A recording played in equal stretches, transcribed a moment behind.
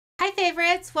Hi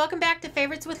favorites, welcome back to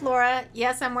Favorites with Laura.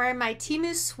 Yes, I'm wearing my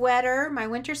Temu sweater, my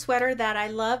winter sweater that I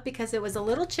love because it was a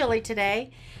little chilly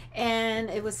today and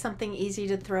it was something easy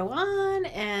to throw on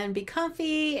and be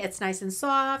comfy. It's nice and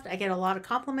soft. I get a lot of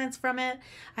compliments from it.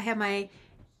 I have my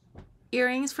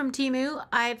earrings from Temu.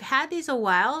 I've had these a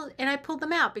while and I pulled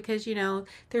them out because, you know,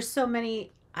 there's so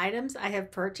many items I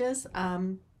have purchased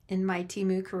in my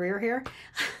Temu career here.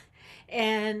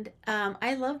 And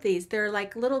I love these. They're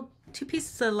like little two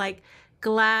pieces of like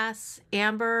glass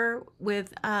amber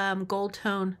with gold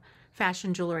tone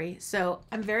fashion jewelry. So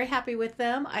I'm very happy with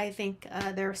them. I think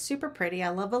they're super pretty. I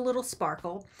love a little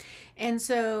sparkle. And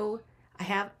so I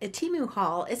have a Temu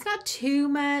haul. It's not too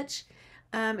much.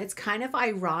 It's kind of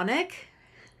ironic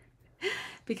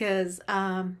because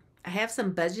I have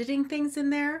some budgeting things in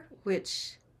there,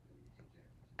 which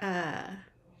I'm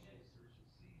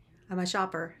a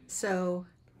shopper. So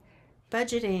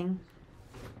budgeting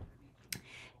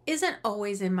isn't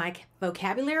always in my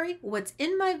vocabulary. What's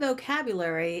in my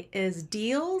vocabulary is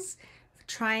deals,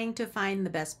 trying to find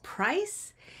the best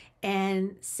price,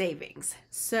 and savings.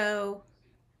 So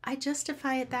I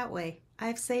justify it that way.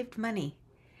 I've saved money.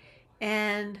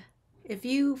 And if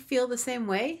you feel the same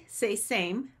way, say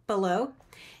same below.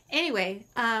 Anyway,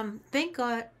 thank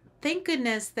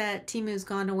goodness that Temu's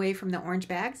gone away from the orange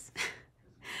bags.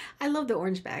 I love the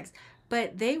orange bags,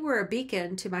 but they were a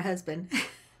beacon to my husband.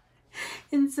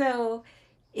 And so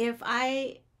if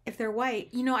they're white,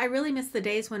 you know, I really miss the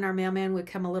days when our mailman would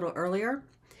come a little earlier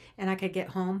and I could get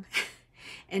home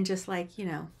and just like, you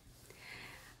know,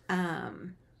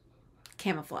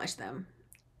 camouflage them.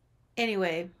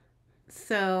 Anyway,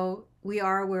 so we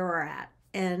are where we're at,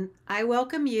 and I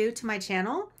welcome you to my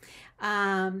channel.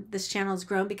 This channel has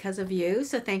grown because of you,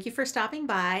 so thank you for stopping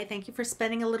by. Thank you for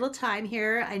spending a little time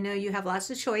here. I know you have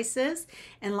lots of choices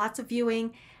and lots of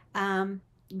viewing,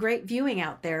 great viewing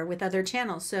out there with other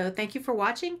channels. So thank you for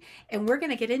watching, and we're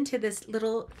going to get into this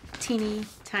little teeny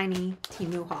tiny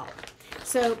Temu haul.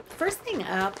 So first thing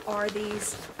up are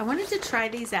these. I wanted to try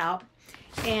these out,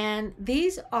 and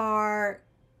these are,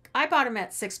 I bought them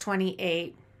at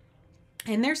 $6.28.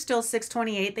 And they're still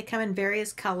 $6.28. They come in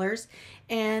various colors,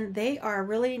 and they are a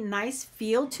really nice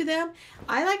feel to them.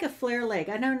 I like a flare leg.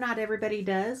 I know not everybody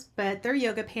does, but they're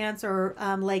yoga pants or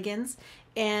leggings,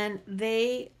 and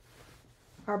they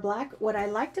are black. What I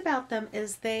liked about them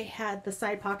is they had the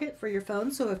side pocket for your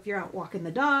phone. So if you're out walking the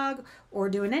dog or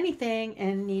doing anything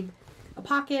and need a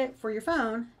pocket for your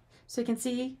phone, so you can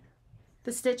see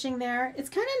the stitching there.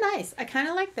 It's kind of nice. I kind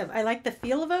of like them. I like the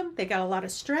feel of them. They got a lot of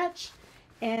stretch.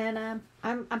 And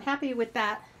I'm happy with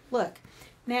that look.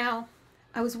 Now,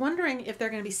 I was wondering if they're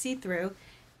going to be see-through,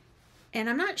 and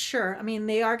I'm not sure. I mean,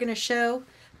 they are going to show,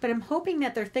 but I'm hoping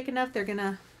that they're thick enough they're going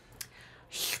to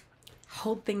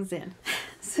hold things in.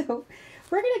 So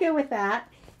we're going to go with that.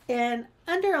 And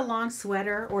under a long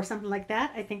sweater or something like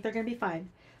that, I think they're going to be fine.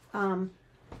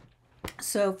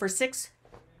 So for $6.28,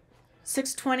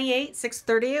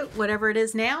 $6.30, whatever it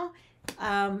is now,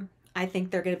 I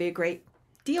think they're going to be a great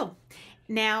deal.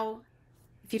 Now,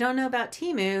 if you don't know about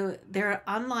Temu, they're an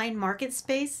online market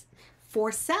space for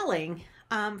selling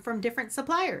from different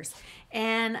suppliers.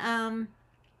 And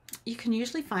you can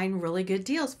usually find really good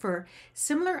deals for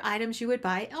similar items you would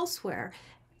buy elsewhere.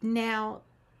 Now,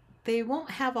 they won't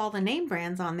have all the name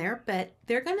brands on there, but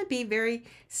they're going to be very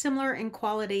similar in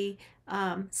quality.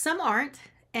 Some aren't,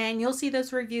 and you'll see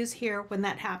those reviews here when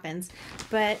that happens.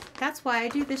 But that's why I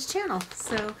do this channel,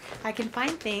 so I can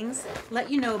find things,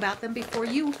 let you know about them before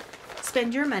you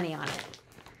spend your money on it.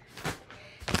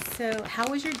 So how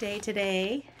was your day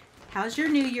today? How's your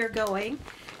new year going?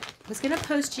 I was going to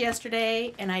post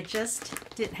yesterday and I just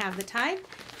didn't have the time,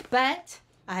 but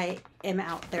I am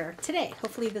out there today.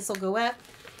 Hopefully this will go up.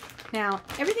 Now,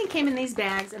 everything came in these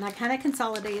bags and I kind of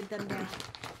consolidated them down.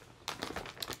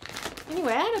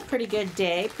 Anyway, I had a pretty good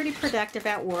day, pretty productive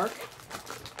at work,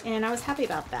 and I was happy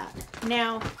about that.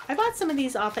 Now, I bought some of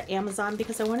these off of Amazon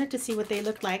because I wanted to see what they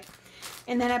looked like,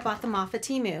 and then I bought them off of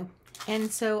Temu.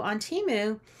 And so on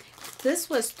Temu, this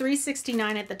was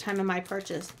 $3.69 at the time of my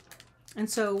purchase. And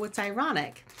so what's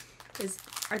ironic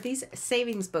are these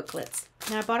savings booklets.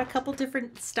 Now, I bought a couple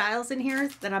different styles in here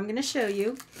that I'm going to show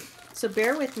you. So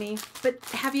bear with me. But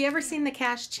have you ever seen the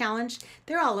cash challenge?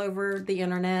 They're all over the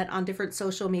internet on different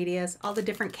social medias, all the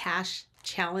different cash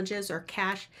challenges or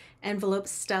cash envelope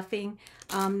stuffing,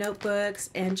 notebooks,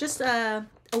 and just a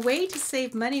way to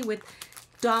save money with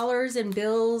dollars and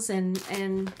bills and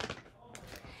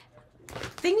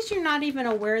things you're not even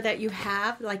aware that you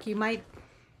have. Like you might,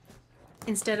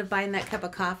 instead of buying that cup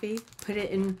of coffee, put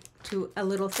it into a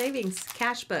little savings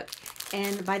cash book.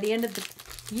 And by the end of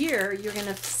the year, you're going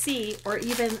to see, or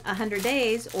even 100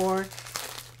 days or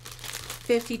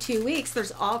 52 weeks,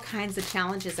 there's all kinds of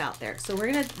challenges out there. So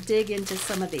we're going to dig into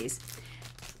some of these.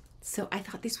 So I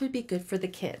thought these would be good for the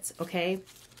kids, okay?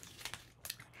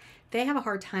 They have a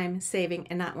hard time saving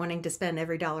and not wanting to spend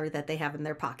every dollar that they have in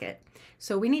their pocket.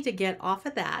 So we need to get off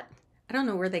of that. I don't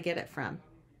know where they get it from.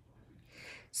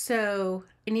 So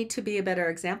I need to be a better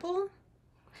example.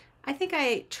 I think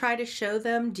I try to show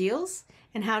them deals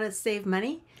and how to save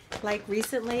money. Like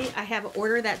recently, I have an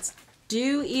order that's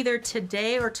due either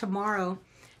today or tomorrow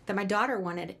that my daughter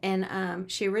wanted.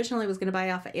 And she originally was going to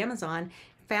buy off of Amazon,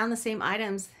 found the same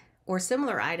items or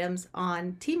similar items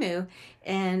on Temu,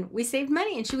 and we saved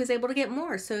money and she was able to get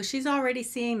more. So she's already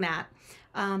seeing that.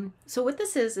 So what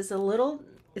this is it's a little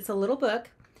book.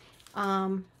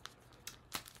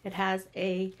 It has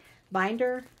a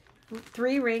binder,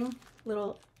 3-ring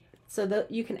little, so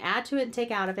that you can add to it and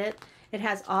take out of it. It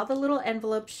has all the little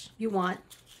envelopes you want,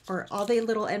 or all the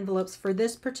little envelopes for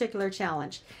this particular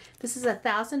challenge. This is a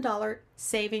 $1,000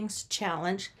 savings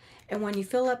challenge. And when you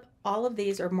fill up all of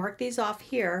these or mark these off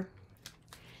here,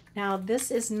 now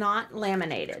this is not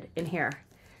laminated in here.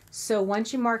 So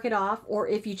once you mark it off, or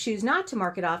if you choose not to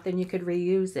mark it off, then you could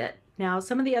reuse it. Now,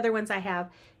 some of the other ones I have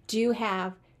do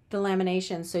have the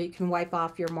lamination, so you can wipe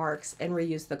off your marks and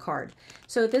reuse the card.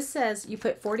 So this says you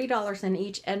put $40 in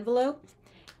each envelope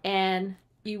and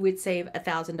you would save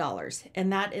 $1,000.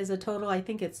 And that is a total, I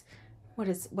think it's, what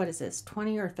is this,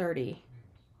 20 or 30?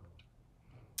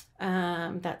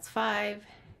 That's 5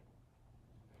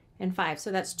 and 5.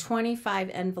 So that's 25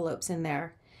 envelopes in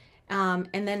there. And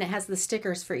then it has the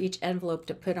stickers for each envelope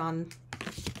to put on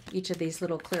each of these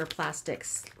little clear plastic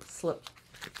slip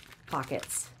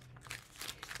pockets.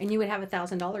 And you would have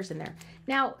 $1,000 in there.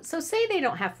 Now, so say they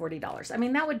don't have $40. I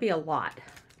mean, that would be a lot.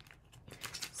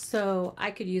 So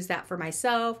I could use that for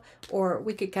myself, or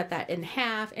we could cut that in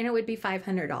half and it would be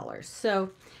 $500. So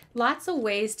lots of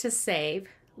ways to save,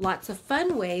 lots of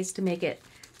fun ways to make it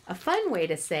a fun way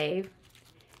to save.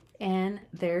 And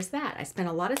there's that. I spent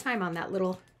a lot of time on that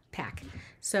little pack.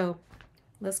 So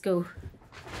let's go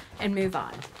and move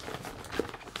on.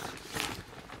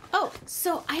 Oh,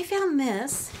 so I found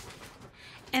this,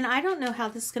 and I don't know how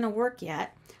this is going to work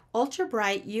yet. Ultra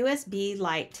bright USB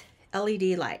light,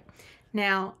 LED light.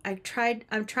 Now, I've tried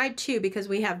 2 because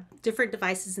we have different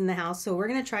devices in the house, so we're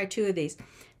going to try 2 of these.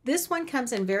 This one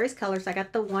comes in various colors. I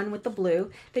got the one with the blue.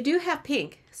 They do have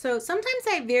pink. So sometimes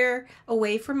I veer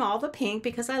away from all the pink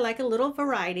because I like a little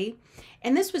variety.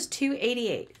 And this was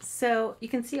 $2.88. So you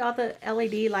can see all the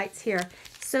LED lights here.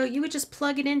 So you would just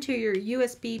plug it into your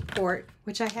USB port,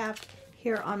 which I have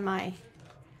here on my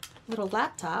little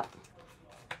laptop.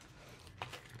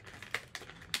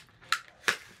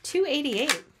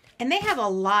 $2.88. And they have a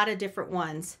lot of different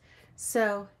ones.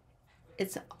 So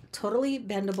it's totally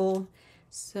bendable.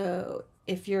 So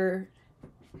if you're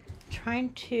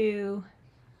trying to,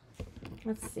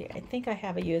 let's see, I think I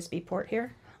have a USB port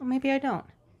here. Oh, maybe I don't.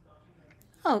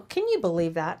 Oh, can you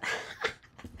believe that?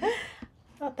 I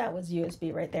thought that was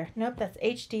USB right there. Nope, that's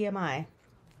HDMI.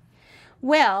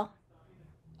 Well,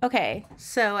 okay,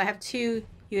 so I have 2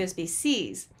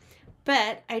 USB-Cs.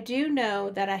 But I do know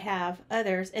that I have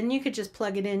others, and you could just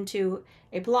plug it into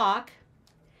a block.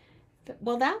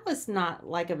 Well, that was not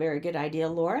like a very good idea,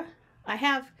 Laura. I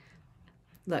have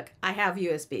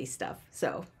USB stuff,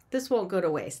 so this won't go to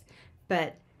waste.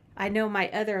 But I know my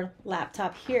other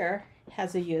laptop here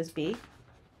has a USB.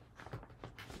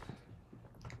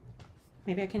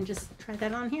 Maybe I can just try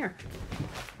that on here.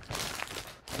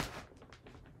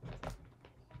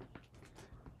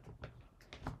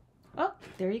 Oh,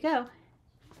 there you go.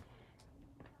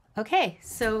 Okay,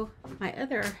 so my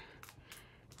other,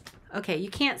 okay, you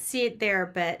can't see it there,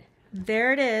 but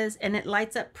there it is, and it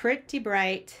lights up pretty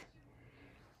bright.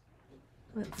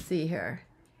 Let's see here.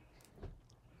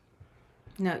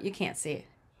 No, you can't see it.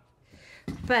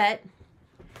 But,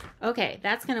 okay,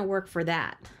 that's going to work for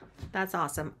that. That's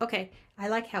awesome. Okay, I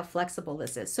like how flexible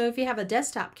this is. So if you have a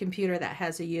desktop computer that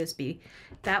has a USB,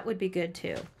 that would be good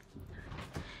too.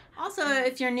 Also,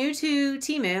 if you're new to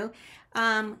Temu,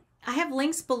 I have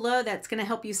links below that's going to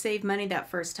help you save money that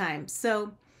first time.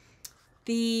 So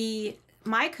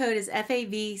my code is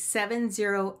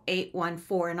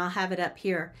FAV70814, and I'll have it up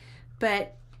here.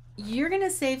 But you're going to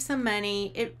save some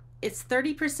money. It's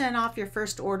 30% off your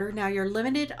first order. Now you're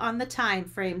limited on the time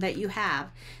frame that you have,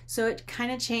 so it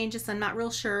kind of changes. I'm not real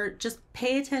sure. Just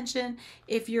pay attention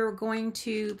if you're going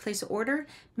to place an order.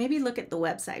 Maybe look at the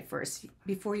website first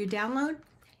before you download.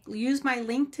 Use my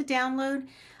link to download.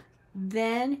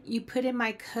 then you put in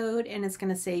my code and it's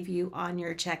going to save you on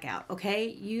your checkout.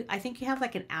 Okay, I think you have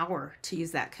like an hour to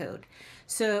use that code,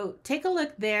 so take a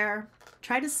look there.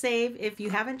 Try to save if you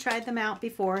haven't tried them out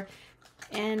before,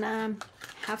 and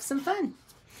have some fun.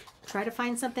 Try to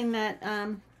find something that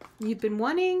you've been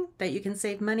wanting that you can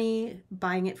save money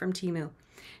buying it from Temu.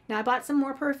 Now I bought some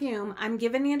more perfume. I'm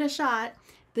giving it a shot.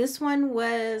 This one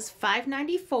was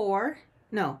 $5.94.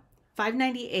 No,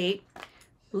 $5.98.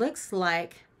 Looks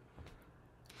like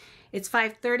it's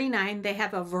 $5.39. They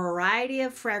have a variety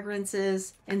of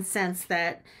fragrances and scents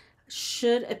that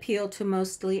should appeal to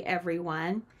mostly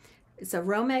everyone. It's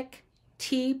aromatic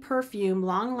tea perfume,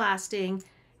 long lasting,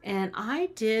 and I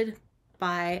did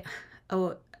buy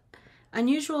an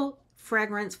unusual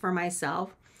fragrance for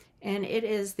myself, and it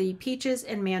is the peaches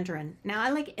and mandarin. Now I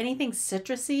like anything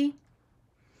citrusy,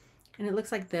 and it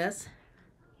looks like this.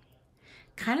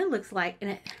 Kind of looks like,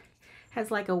 and it has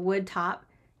like a wood top,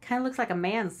 kind of looks like a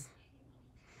man's,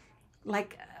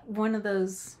 like one of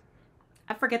those,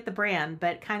 I forget the brand,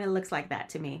 but kind of looks like that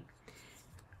to me.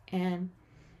 And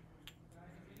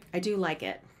I do like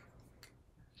it.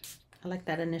 I like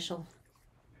that initial.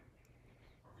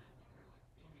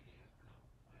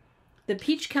 The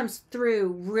peach comes through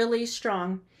really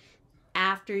strong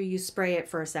after you spray it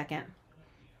for a second.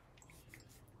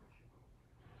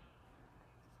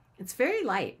 It's very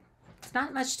light. It's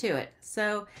not much to it.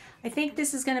 So I think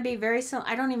this is going to be very similar.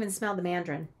 I don't even smell the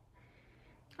mandarin.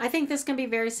 I think this can be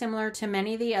very similar to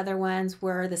many of the other ones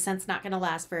where the scent's not going to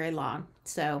last very long.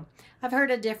 So I've heard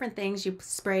of different things. You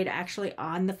spray it actually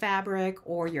on the fabric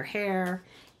or your hair,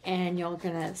 and you're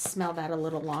going to smell that a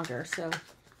little longer. So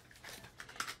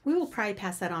we will probably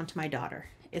pass that on to my daughter.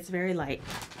 It's very light.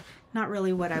 Not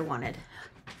really what I wanted.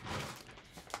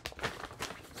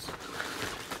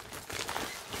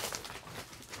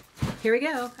 Here we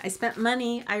go. I spent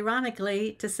money,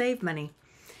 ironically, to save money.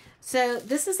 So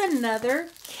this is another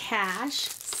cash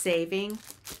saving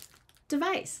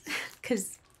device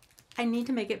because I need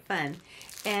to make it fun.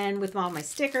 And with all my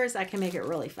stickers, I can make it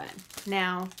really fun.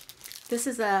 Now, this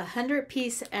is a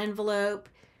 100-piece envelope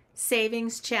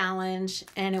savings challenge,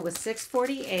 and it was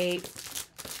 $6.48.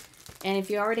 And if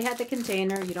you already had the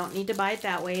container, you don't need to buy it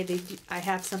that way. I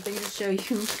have something to show you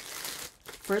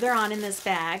further on in this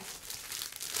bag.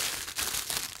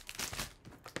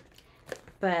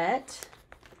 But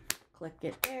click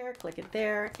it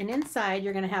there, and inside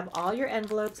you're going to have all your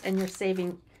envelopes and your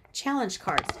saving challenge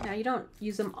cards. Now you don't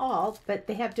use them all, but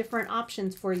they have different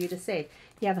options for you to save.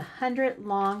 You have 100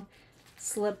 long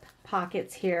slip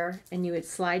pockets here, and you would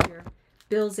slide your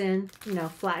bills in, you know,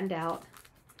 flattened out.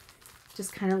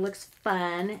 Just kind of looks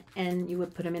fun, and you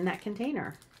would put them in that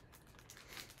container.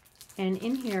 And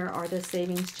in here are the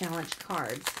savings challenge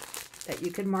cards that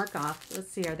you could mark off.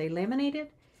 Let's see, are they laminated?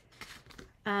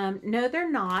 No,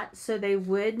 they're not, so they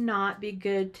would not be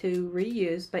good to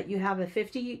reuse, but you have a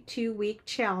 52-week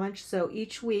challenge, so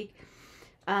each week,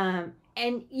 and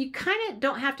you kind of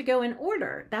don't have to go in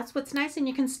order. That's what's nice, and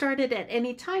you can start it at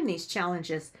any time, these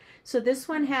challenges. So this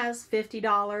one has $50,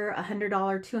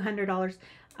 $100,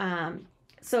 $200.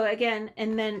 So again,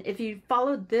 and then if you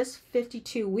followed this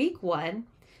 52-week one,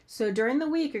 so during the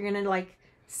week, you're going to like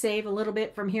save a little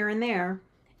bit from here and there.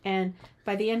 And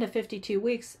by the end of 52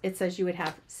 weeks, it says you would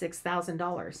have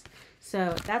 $6,000.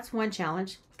 So that's one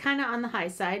challenge, kind of on the high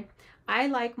side. I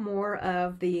like more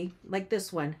of the, like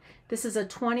this one. This is a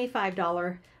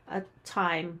 $25 a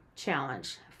time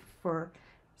challenge for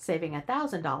saving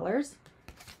 $1,000.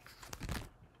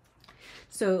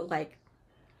 So like,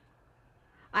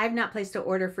 I've not placed an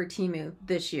order for Temu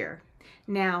this year.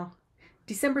 Now,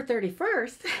 December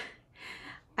 31st,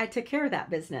 I took care of that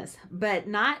business, but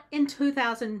not in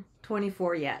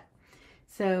 2024 yet.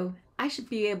 So I should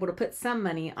be able to put some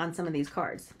money on some of these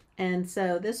cards. And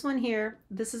so this one here,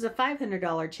 this is a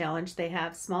 $500 challenge. They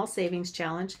have small savings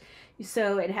challenge.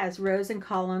 So it has rows and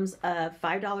columns of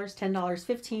 $5, $10,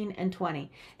 $15, and $20.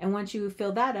 And once you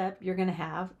fill that up, you're going to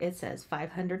have, it says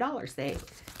 $500.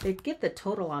 They get the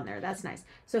total on there. That's nice.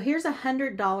 So here's a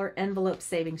 $100 envelope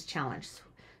savings challenge.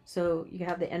 So you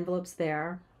have the envelopes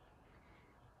there.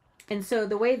 And so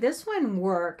the way this one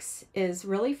works is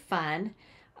really fun.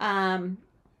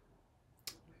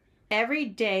 Every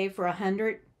day for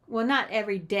 100, well, not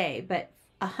every day, but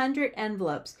 100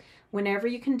 envelopes whenever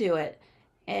you can do it.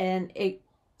 And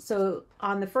so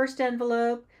on the first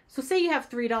envelope, so say you have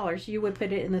 $3, you would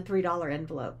put it in the $3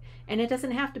 envelope, and it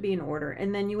doesn't have to be in order,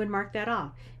 and then you would mark that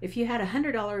off. If you had a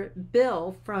 $100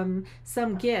 bill from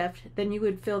some gift, then you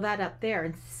would fill that up there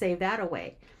and save that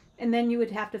away. And then you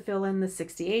would have to fill in the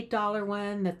 $68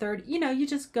 one, the 30, you know, you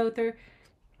just go through.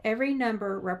 Every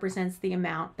number represents the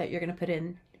amount that you're going to put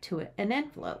in to an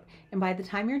envelope. And by the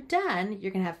time you're done,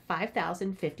 you're going to have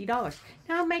 $5,050.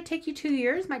 Now, it might take you 2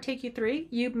 years, might take you 3.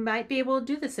 You might be able to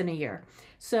do this in a year.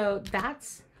 So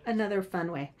that's another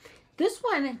fun way. This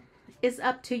one is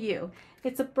up to you.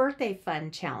 It's a birthday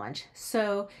fund challenge.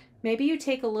 So maybe you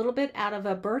take a little bit out of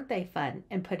a birthday fund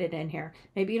and put it in here.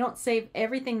 Maybe you don't save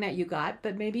everything that you got,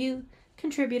 but maybe you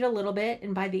contribute a little bit,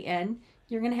 and by the end,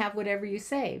 you're going to have whatever you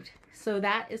saved. So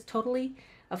that is totally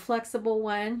a flexible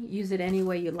one. Use it any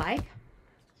way you like.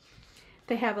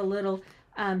 They have a little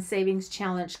savings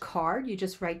challenge card. You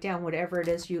just write down whatever it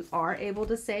is you are able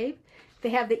to save. They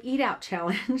have the eat out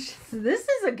challenge. This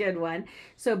is a good one.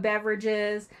 So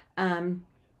beverages,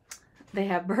 they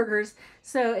have burgers.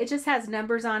 So it just has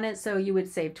numbers on it. So you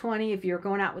would save 20 if you're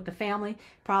going out with the family.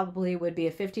 Probably would be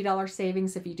a $50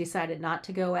 savings if you decided not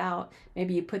to go out.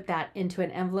 Maybe you put that into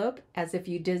an envelope as if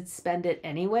you did spend it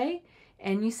anyway,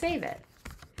 and you save it.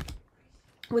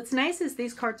 What's nice is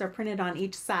these cards are printed on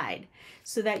each side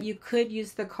so that you could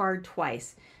use the card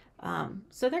twice.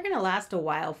 So they're going to last a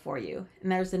while for you.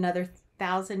 And there's another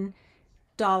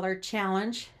 $1,000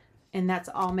 challenge, and that's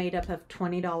all made up of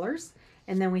 $20.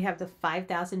 And then we have the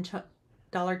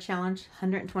 $5,000 challenge,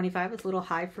 $125 is a little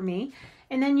high for me.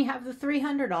 And then you have the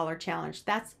 $300 challenge.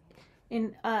 That's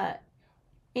in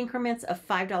increments of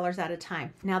 $5 at a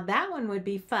time. Now that one would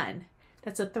be fun.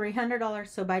 That's a $300,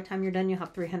 so by the time you're done, you'll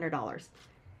have $300.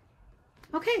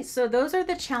 Okay, so those are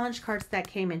the challenge cards that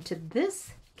came into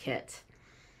this kit.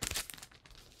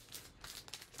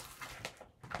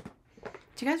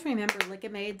 Do you guys remember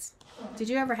Lick-A-Maids? Did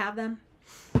you ever have them?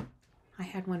 I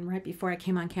had one right before I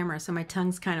came on camera, so my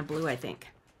tongue's kind of blue, I think.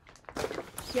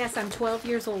 Yes, I'm 12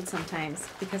 years old sometimes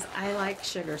because I like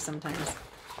sugar sometimes.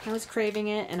 I was craving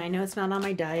it, and I know it's not on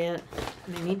my diet,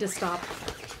 and I need to stop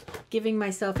giving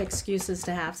myself excuses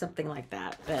to have something like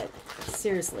that, but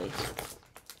seriously.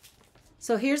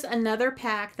 So here's another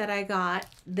pack that I got.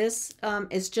 This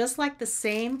is just like the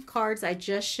same cards I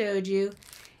just showed you,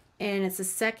 and it's a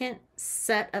second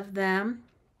set of them.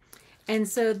 And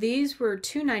so these were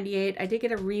 $2.98. I did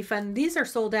get a refund. These are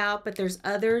sold out, but there's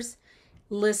others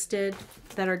listed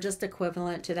that are just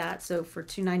equivalent to that. So for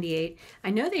 $2.98, I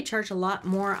know they charge a lot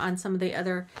more on some of the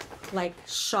other like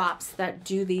shops that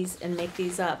do these and make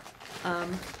these up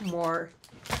more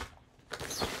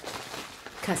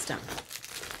custom.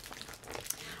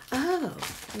 Oh,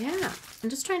 yeah. I'm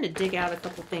just trying to dig out a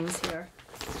couple things here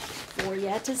for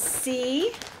you to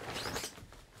see.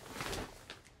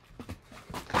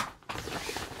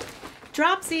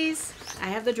 Dropsies. I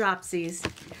have the Dropsies.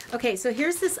 Okay, so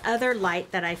here's this other light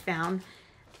that I found.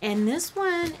 And this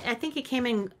one, I think it came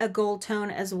in a gold tone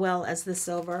as well as the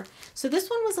silver. So this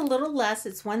one was a little less.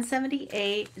 It's $178.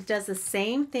 It does the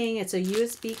same thing. It's a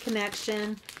USB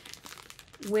connection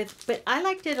but I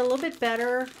liked it a little bit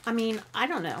better. I mean, I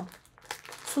don't know.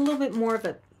 It's a little bit more of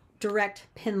a direct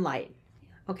pin light,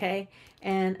 okay?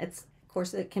 And it's, of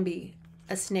course, it can be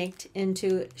shaped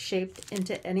into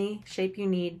any shape you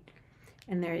need.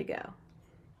 And there you go.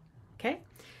 Okay,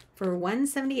 for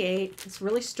 $178, it's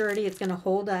really sturdy. It's going to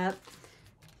hold up.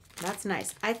 That's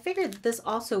nice. I figured this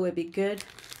also would be good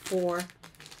for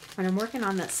when I'm working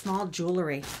on that small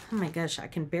jewelry. Oh my gosh, I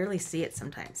can barely see it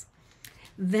sometimes.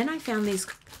 Then I found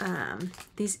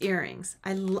these earrings.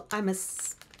 They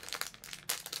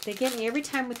get me every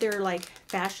time with their like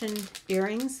fashion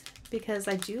earrings because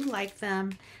I do like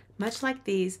them, much like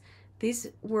these. These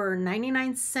were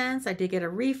 99 cents. I did get a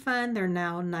refund. They're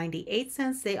now 98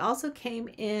 cents. They also came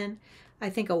in,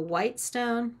 I think, a white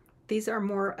stone. These are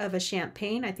more of a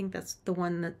champagne. I think that's the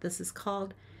one that this is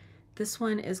called. This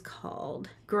one is called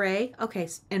gray. Okay,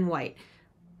 and white.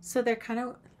 So they're kind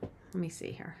of, let me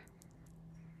see here.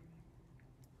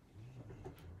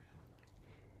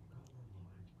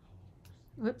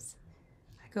 Whoops.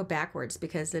 I go backwards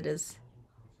because it is,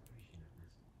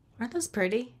 aren't those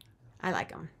pretty? I like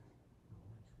them.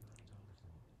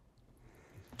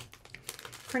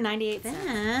 For 98 cents.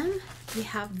 Then we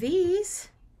have these.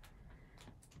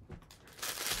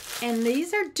 And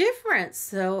these are different.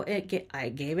 So I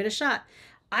gave it a shot.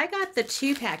 I got the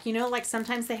 2-pack. You know, like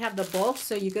sometimes they have the bulk.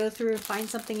 So you go through and find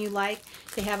something you like.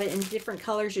 They have it in different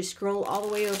colors. You scroll all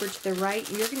the way over to the right.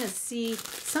 You're going to see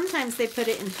sometimes they put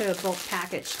it into a bulk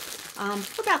package.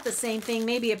 For about the same thing.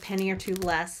 Maybe a penny or two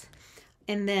less.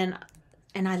 And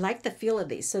I like the feel of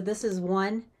these. So this is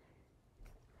one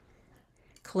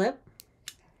clip.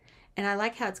 And I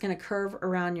like how it's going to curve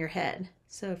around your head.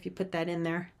 So if you put that in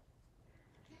there,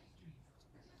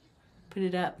 put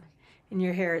it up in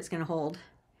your hair, it's going to hold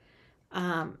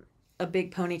a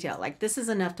big ponytail. Like this is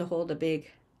enough to hold a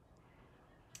big,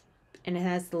 and it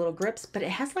has the little grips, but it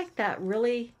has like that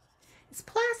really, It's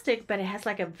plastic, but it has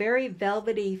like a very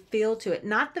velvety feel to it.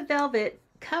 Not the velvet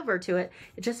cover to it.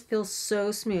 It just feels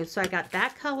so smooth. So I got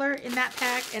that color in that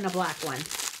pack and a black one.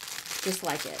 Just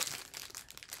like it.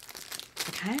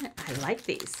 I like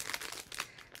these.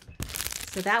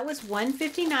 So that was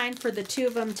 $159 for the two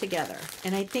of them together.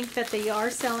 And I think that they are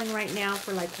selling right now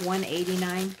for like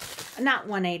 $189. Not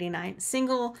 $189.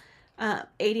 Single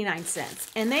 89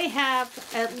 cents. And they have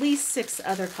at least 6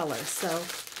 other colors. So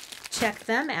check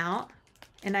them out.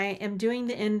 And I am doing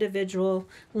the individual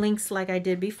links like I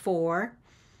did before.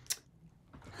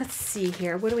 Let's see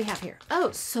here. What do we have here? Oh,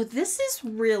 so this is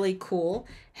really cool.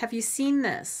 Have you seen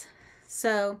this?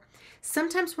 So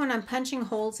sometimes when I'm punching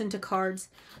holes into cards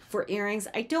for earrings,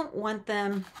 I don't want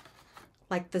them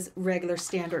like this regular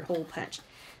standard hole punch.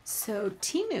 So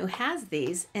Temu has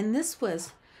these, and this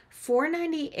was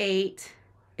 $4.98.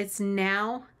 It's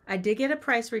now, I did get a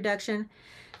price reduction.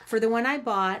 For the one I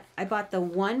bought the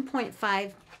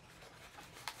 1.5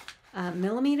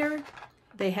 millimeter.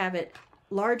 They have it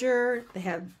larger, they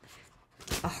have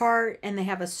a heart, and they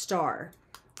have a star.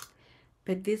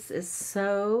 But this is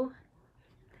so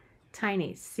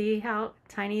tiny. See how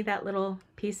tiny that little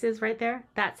piece is right there?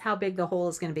 That's how big the hole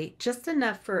is going to be. Just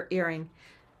enough for earring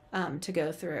to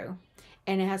go through.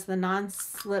 And it has the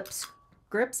non-slip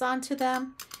grips onto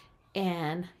them.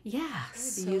 And yeah,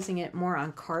 so be using it more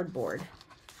on cardboard.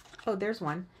 Oh, there's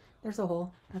one. There's a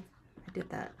hole. I did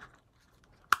that.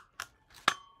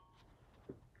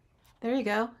 There you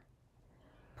go.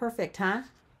 Perfect, huh?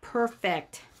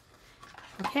 Perfect.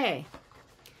 Okay.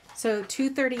 So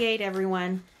 $2.38,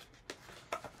 everyone.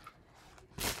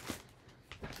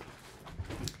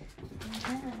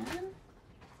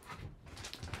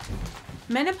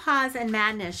 Menopause and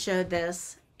Madness showed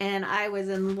this, and I was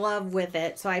in love with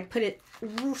it, so I put it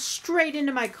straight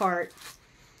into my cart.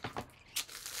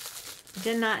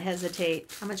 Did not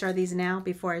hesitate. How much are these now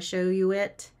before I show you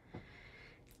it?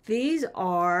 These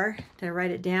are, did I write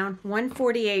it down?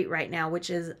 $148 right now, which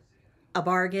is a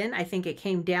bargain. I think it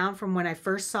came down from when I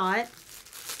first saw it.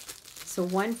 So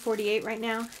 $148 right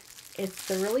now. It's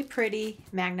the really pretty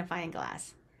magnifying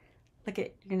glass. Look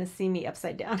at, you're going to see me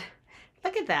upside down.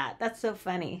 Look at that. That's so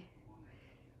funny.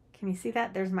 Can you see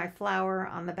that? There's my flower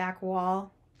on the back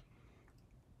wall.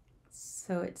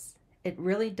 So it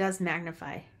really does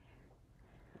magnify.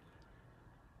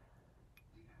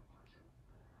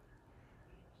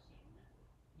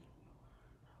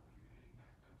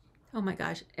 Oh my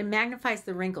gosh, it magnifies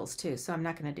the wrinkles too, so I'm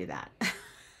not going to do that.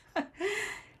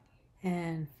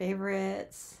 And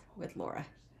favorites with Laura.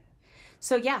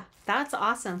 So yeah, that's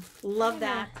awesome. Love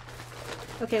that.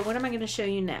 Okay, what am I going to show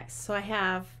you next? So I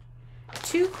have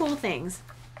 2 cool things.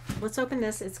 Let's open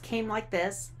this. It came like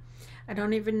this. I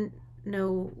don't even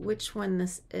know which one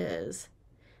this is.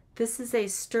 This is a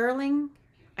sterling,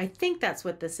 I think that's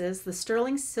what this is, the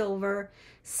sterling silver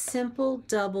simple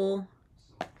double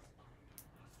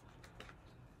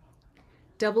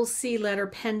C letter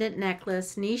pendant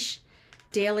necklace, niche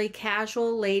daily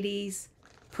casual ladies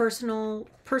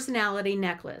personality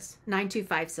necklace,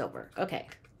 925 silver. Okay.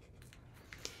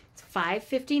 It's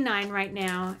 $5.59 right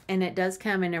now, and it does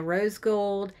come in a rose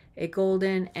gold, a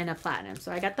golden, and a platinum.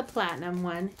 So I got the platinum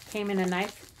one. Came in a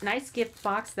nice gift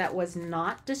box that was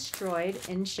not destroyed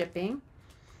in shipping.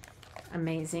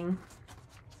 Amazing.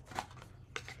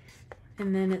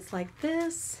 And then it's like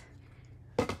this.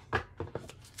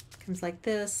 Comes like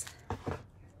this.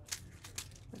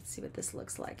 Let's see what this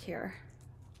looks like here.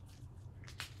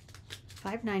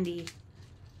 $5.90.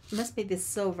 Must be the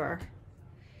silver,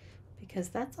 because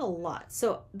that's a lot.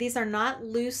 So these are not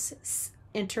loose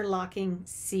interlocking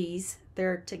C's.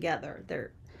 They're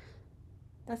together.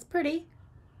 That's pretty.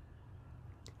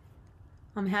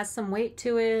 Has some weight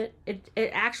to it. It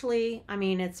actually, I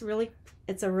mean, it's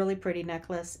a really pretty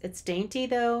necklace. It's dainty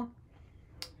though.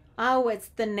 Oh, it's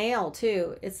the nail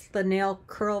too. It's the nail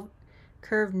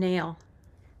curved nail.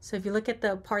 So if you look at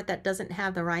the part that doesn't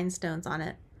have the rhinestones on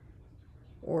it,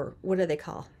 or what do they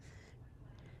call?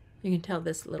 You can tell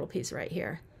this little piece right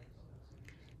here.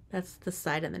 That's the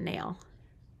side of the nail.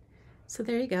 So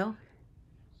there you go.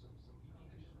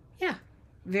 Yeah,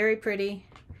 very pretty.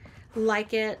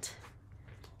 Like it.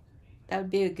 That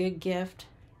would be a good gift.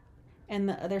 And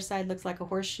the other side looks like a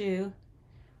horseshoe.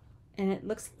 And it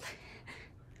looks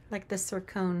like the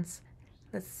zircones.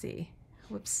 Let's see.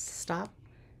 Whoops, stop.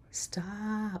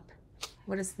 Stop.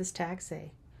 What does this tag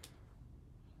say?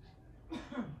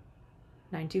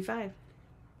 925.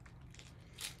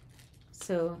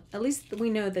 So at least we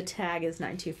know the tag is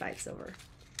 925 silver.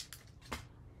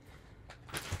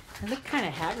 I look kind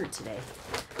of haggard today.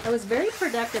 I was very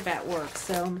productive at work,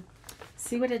 so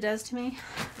see what it does to me?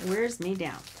 Wears me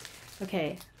down.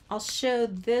 Okay, I'll show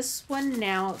this one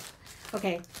now.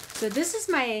 Okay, so this is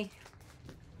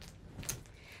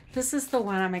the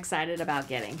one I'm excited about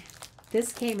getting.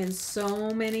 This came in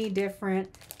so many different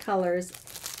colors.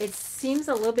 It seems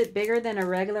a little bit bigger than a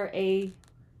regular is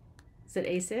it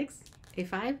A6?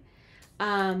 A5?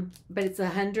 But it's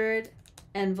 100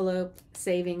 envelope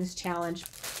savings challenge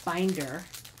binder.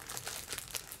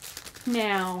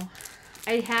 Now,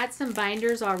 I had some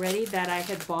binders already that I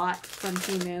had bought from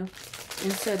Temu,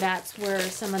 and so that's where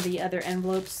some of the other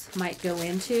envelopes might go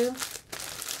into.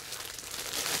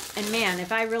 And man,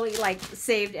 if I really like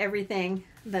saved everything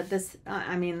that this,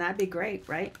 I mean, that'd be great,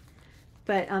 right?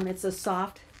 But it's a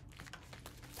soft,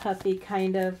 puffy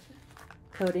kind of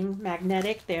coating,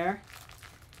 magnetic there.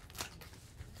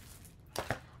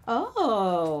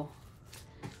 Oh,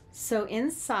 so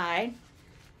inside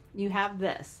you have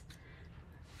this.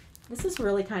 This is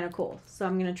really kind of cool. So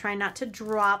I'm going to try not to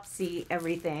drop see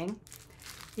everything.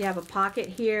 You have a pocket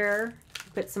here,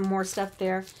 put some more stuff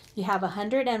there. You have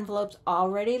 100 envelopes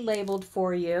already labeled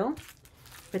for you.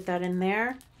 Put that in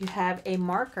there. You have a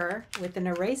marker with an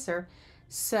eraser.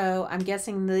 So I'm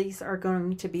guessing these are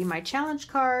going to be my challenge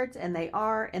cards, and they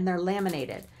are, and they're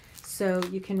laminated. So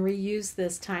you can reuse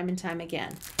this time and time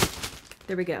again.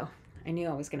 There we go. I knew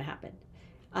it was going to happen.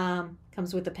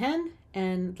 Comes with a pen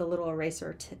and the little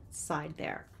eraser side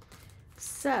there.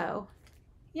 So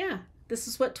yeah, this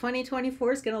is what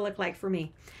 2024 is going to look like for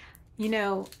me. You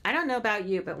know, I don't know about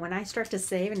you, but when I start to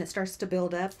save and it starts to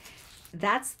build up,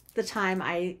 that's the time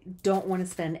I don't want to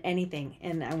spend anything,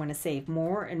 and I want to save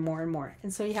more and more and more.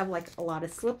 And so you have like a lot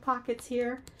of slip pockets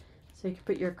here, so you can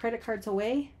put your credit cards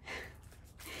away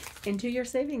into your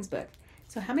savings book.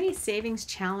 So how many savings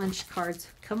challenge cards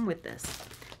come with this?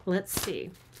 Let's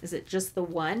see. Is it just the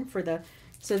one for the,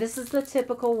 so this is the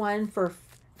typical one for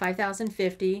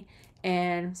 5,050,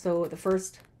 and so the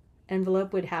first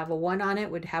envelope would have a 1 on it,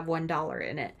 would have $1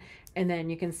 in it. And then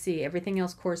you can see everything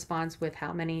else corresponds with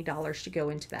how many dollars to go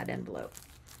into that envelope.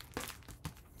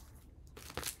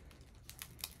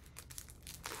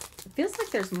 It feels like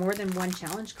there's more than one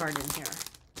challenge card in here.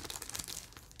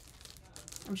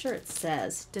 I'm sure it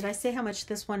says. Did I say how much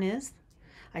this one is?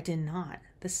 I did not.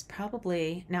 This is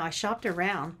probably, now I shopped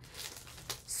around.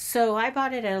 So I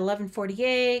bought it at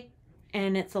 $11.48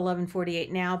 and it's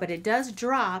 $11.48 now, but it does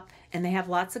drop and they have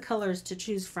lots of colors to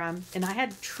choose from. And I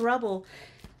had trouble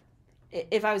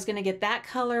if I was going to get that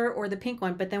color or the pink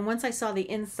one, but then once I saw the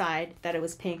inside that it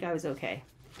was pink, I was okay.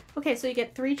 Okay, so you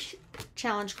get 3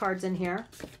 challenge cards in here.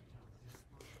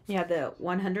 You have the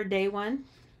 100-day one,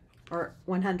 or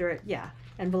 100, yeah,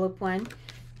 envelope one.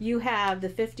 You have the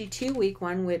 52-week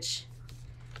one, which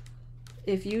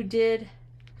if you did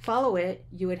follow it,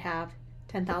 you would have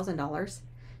 $10,000.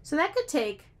 So that could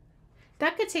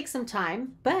take some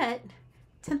time, but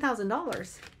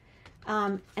 $10,000.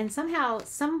 And somehow,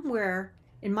 somewhere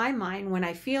in my mind, when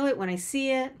I feel it, when I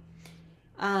see it,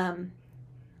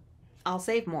 I'll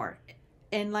save more.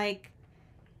 And like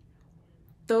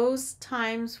those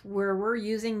times where we're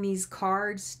using these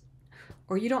cards,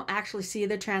 or you don't actually see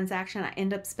the transaction, I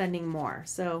end up spending more.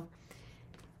 So,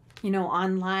 you know,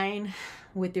 online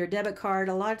with your debit card,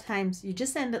 a lot of times you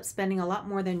just end up spending a lot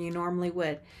more than you normally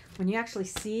would. When you actually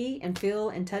see and feel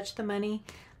and touch the money,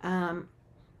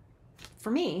 for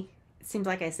me, it seems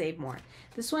like I save more.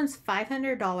 This one's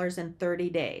 $500 in 30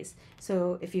 days.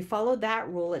 So if you follow that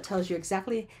rule, it tells you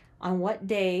exactly on what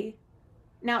day.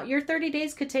 Now, your 30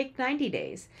 days could take 90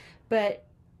 days, but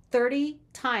 30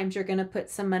 times you're going to put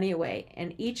some money away,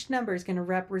 and each number is going to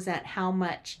represent how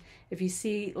much. If you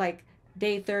see like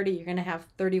day 30, you're going to have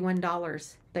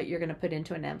 $31 that you're going to put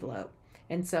into an envelope,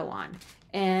 and so on.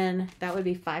 And that would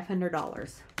be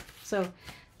 $500. So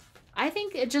I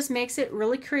think it just makes it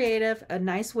really creative, a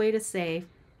nice way to save.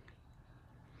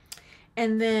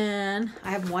 And then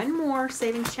I have one more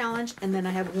savings challenge, and then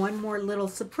I have one more little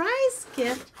surprise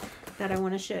gift that I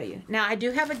want to show you. Now, I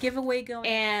do have a giveaway going,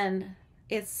 and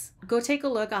it's, go take a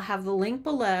look. I'll have the link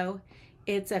below.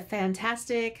 It's a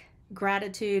fantastic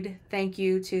gratitude thank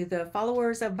you to the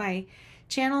followers of my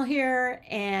channel here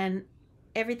and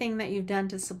everything that you've done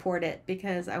to support it,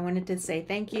 because I wanted to say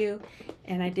thank you,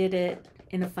 and I did it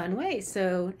in a fun way.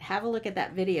 So have a look at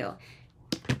that video.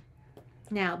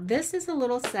 Now, this is a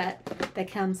little set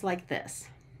that comes like this.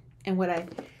 And what I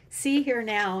see here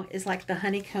now is like the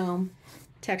honeycomb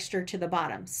texture to the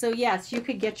bottom. So yes, you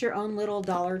could get your own little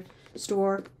dollar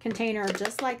store container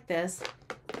just like this,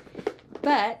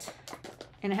 but,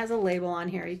 and it has a label on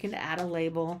here. You can add a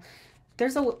label.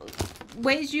 There's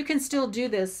ways you can still do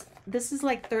this. This is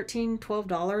like $13,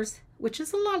 $12, which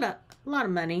is a lot of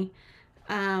money.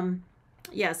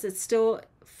 Yes, it's still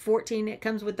 14. It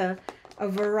comes with a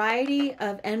variety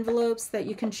of envelopes that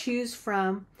you can choose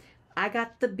from. I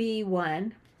got the B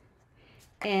one.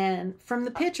 And from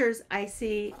the pictures, I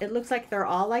see it looks like they're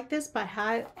all like this, but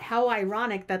how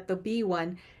ironic that the B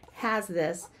one has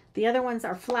this. The other ones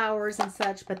are flowers and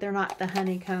such, but they're not the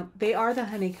honeycomb. They are the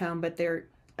honeycomb, but they're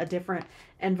a different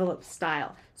envelope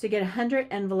style. So you get 100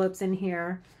 envelopes in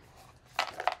here.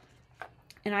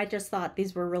 And I just thought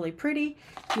these were really pretty.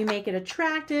 You make it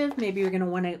attractive. Maybe you're going to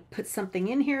want to put something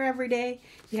in here every day.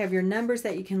 You have your numbers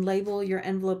that you can label your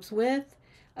envelopes with,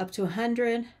 up to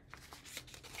 100.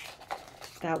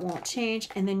 That won't change.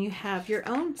 And then you have your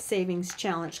own savings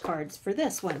challenge cards for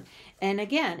this one. And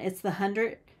again, it's the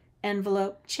 100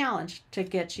 envelope challenge to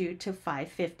get you to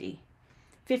 550.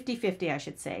 50-50, I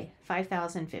should say.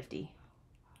 5,050.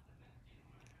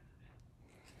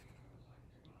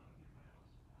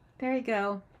 There you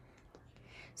go.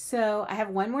 So I have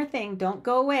one more thing. Don't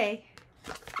go away.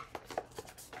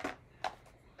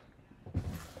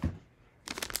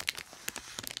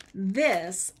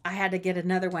 This, I had to get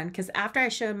another one because after I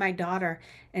showed my daughter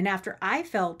and after I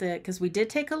felt it, because we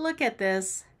did take a look at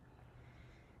this,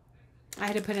 I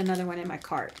had to put another one in my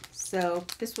cart. So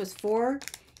this was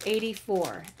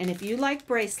 $4.84. And if you like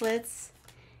bracelets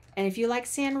and if you like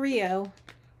Sanrio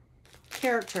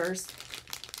characters,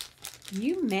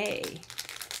 you may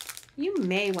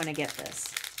want to get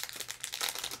this.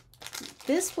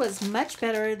 This was much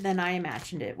better than I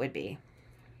imagined it would be.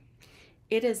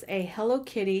 It is a Hello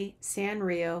Kitty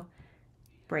Sanrio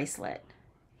bracelet.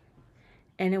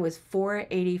 And it was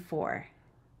 $4.84.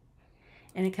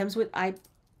 And it comes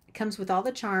with all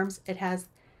the charms. It has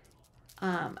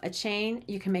a chain.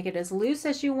 You can make it as loose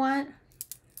as you want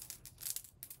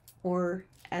or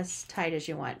as tight as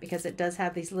you want, because it does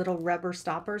have these little rubber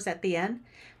stoppers at the end.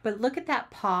 But look at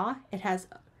that paw. It has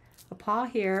a paw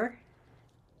here,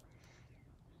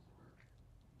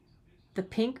 the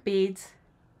pink beads,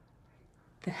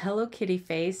 the Hello Kitty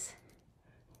face.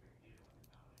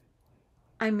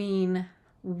 I mean,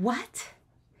 what?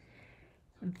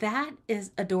 That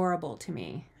is adorable to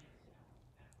me.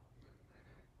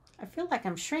 I feel like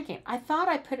I'm shrinking. I thought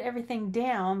I put everything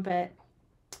down, but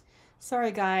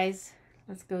sorry guys.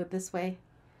 Let's go this way.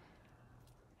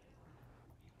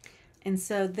 And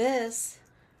so this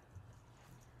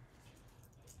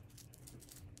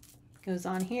goes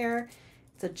on here.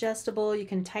 It's adjustable. You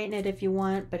can tighten it if you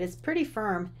want, but it's pretty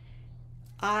firm.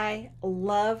 I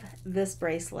love this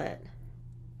bracelet.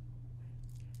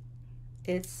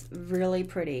 It's really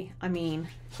pretty. I mean,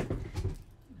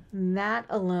 that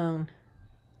alone.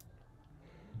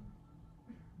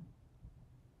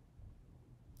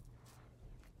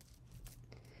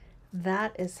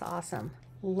 That is awesome.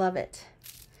 Love it.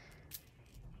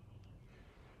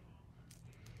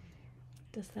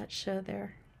 Does that show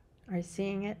there? Are you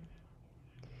seeing it?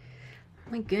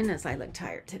 My goodness, I look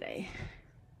tired today.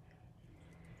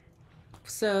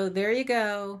 So there you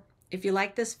go. If you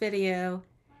like this video,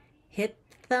 hit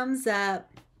thumbs up.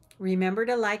 Remember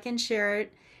to like and share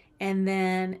it. And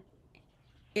then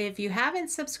if you haven't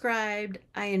subscribed,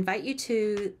 I invite you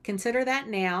to consider that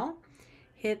now.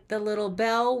 Hit the little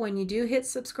bell when you do hit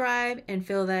subscribe and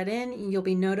fill that in, and you'll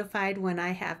be notified when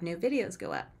I have new videos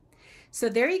go up. So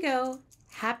there you go.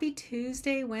 Happy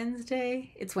Tuesday,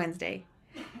 Wednesday. It's Wednesday.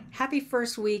 Happy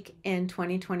first week in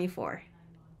 2024.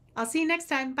 I'll see you next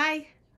time. Bye.